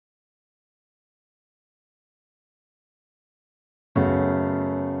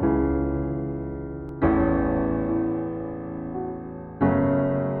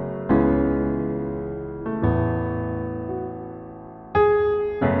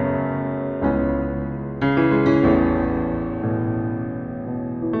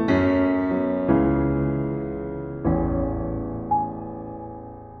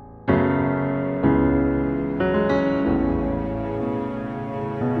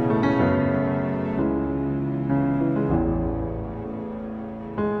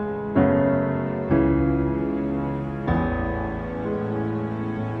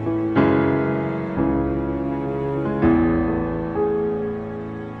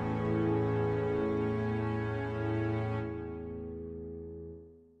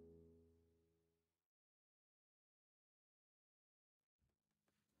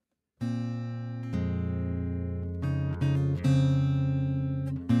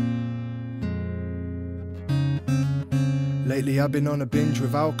Lately I've been on a binge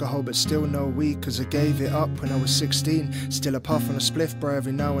with alcohol, but still no weed, cause I gave it up when I was 16. Still a puff on a spliff, bro,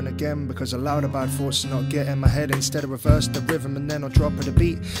 every now and again, because I allow the bad thoughts to not get in my head. Instead of reverse the rhythm and then I'll drop of the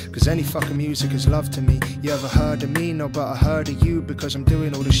beat, cause any fucking music is love to me. You ever heard of me? No, but I heard of you, because I'm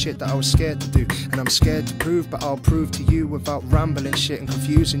doing all the shit that I was scared to do. And I'm scared to prove, but I'll prove to you without rambling shit and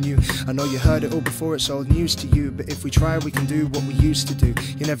confusing you. I know you heard it all before, it's old news to you, but if we try we can do what we used to do.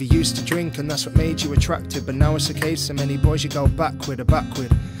 You never used to drink and that's what made you attractive, but now it's a case of many boys you go backward.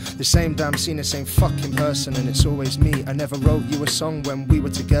 The same damn scene, the same fucking person, and it's always me. I never wrote you a song when we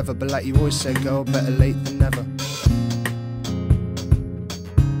were together, but like you always said, girl, better late than never.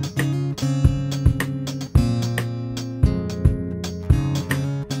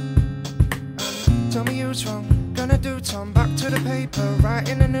 Tell me who's wrong, gonna do Tom, back to the paper,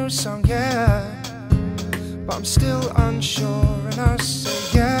 writing a new song, yeah. But I'm still unsure, and I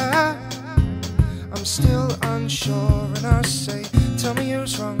say, yeah. I'm still unsure, and I say, tell me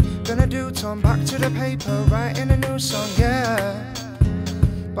who's wrong, gonna do Tom, back to the paper, writing a new song, yeah.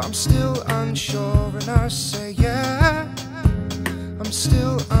 But I'm still unsure, and I say, yeah. I'm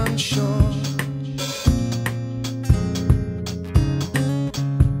still unsure.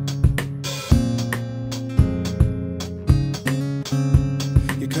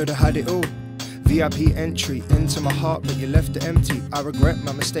 You could have had it all, VIP entry into my heart, but you left it empty. I regret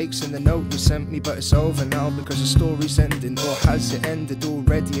my mistakes in the note you sent me, but it's over now because the story's ending. Or has it ended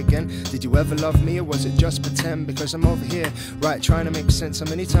already again? Did you ever love me, or was it just pretend? Because I'm over here, right, trying to make sense. How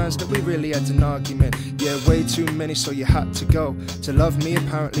many times that we really had an argument? Yeah, way too many, so you had to go. To love me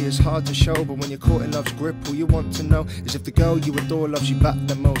apparently is hard to show, but when you're caught in love's grip, all you want to know is if the girl you adore loves you back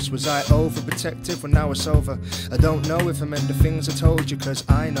the most. Was I overprotective? Well, now it's over. I don't know if I meant the things I told you, cause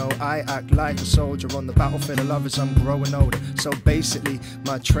I know I act like a soldier on the battlefield of love as I'm growing older. So basically,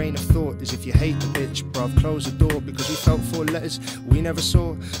 my train of thought is if you hate the bitch, bruv, close the door, because we felt 4 letters we never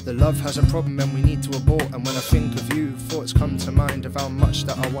saw. The love has a problem and we need to abort. And when I think of you, thoughts come to mind of how much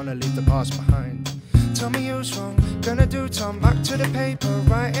that I wanna leave the past behind. Tell me who's wrong, gonna do Tom, back to the paper,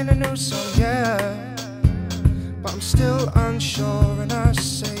 writing a new song, yeah. But I'm still unsure, and I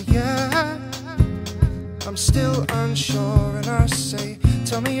say, yeah. I'm still unsure, and I say,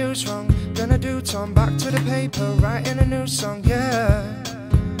 tell me who's wrong, gonna do Tom, back to the paper, writing a new song, yeah.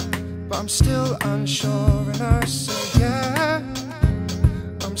 But I'm still unsure, and I say, yeah.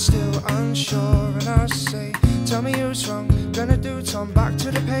 I'm still unsure, and I say, tell me who's wrong, gonna do Tom, back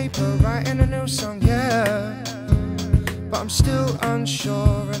to the paper, writing a new song, yeah. But I'm still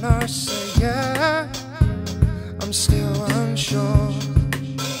unsure, and I say, yeah. I'm still unsure.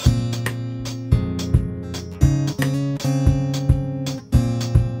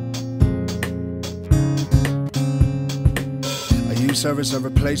 Use her as a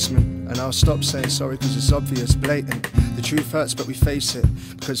replacement, and I'll stop saying sorry cause it's obvious, blatant. The truth hurts but we face it,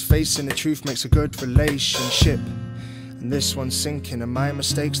 because facing the truth makes a good relationship. And this one's sinking, and my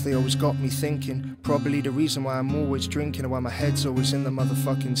mistakes, they always got me thinking. Probably the reason why I'm always drinking, and why my head's always in the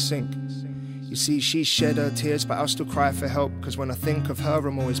motherfucking sink. You see, she shed her tears, but I'll still cry for help, cause when I think of her,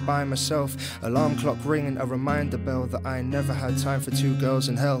 I'm always by myself. Alarm clock ringing, a reminder bell that I never had time for 2 girls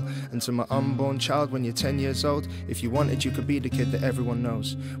in hell. And to my unborn child, when you're 10 years old, if you wanted, you could be the kid that everyone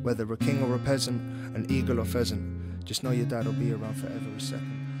knows. Whether a king or a peasant, an eagle or pheasant, just know your dad will be around for every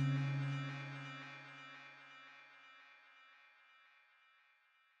second.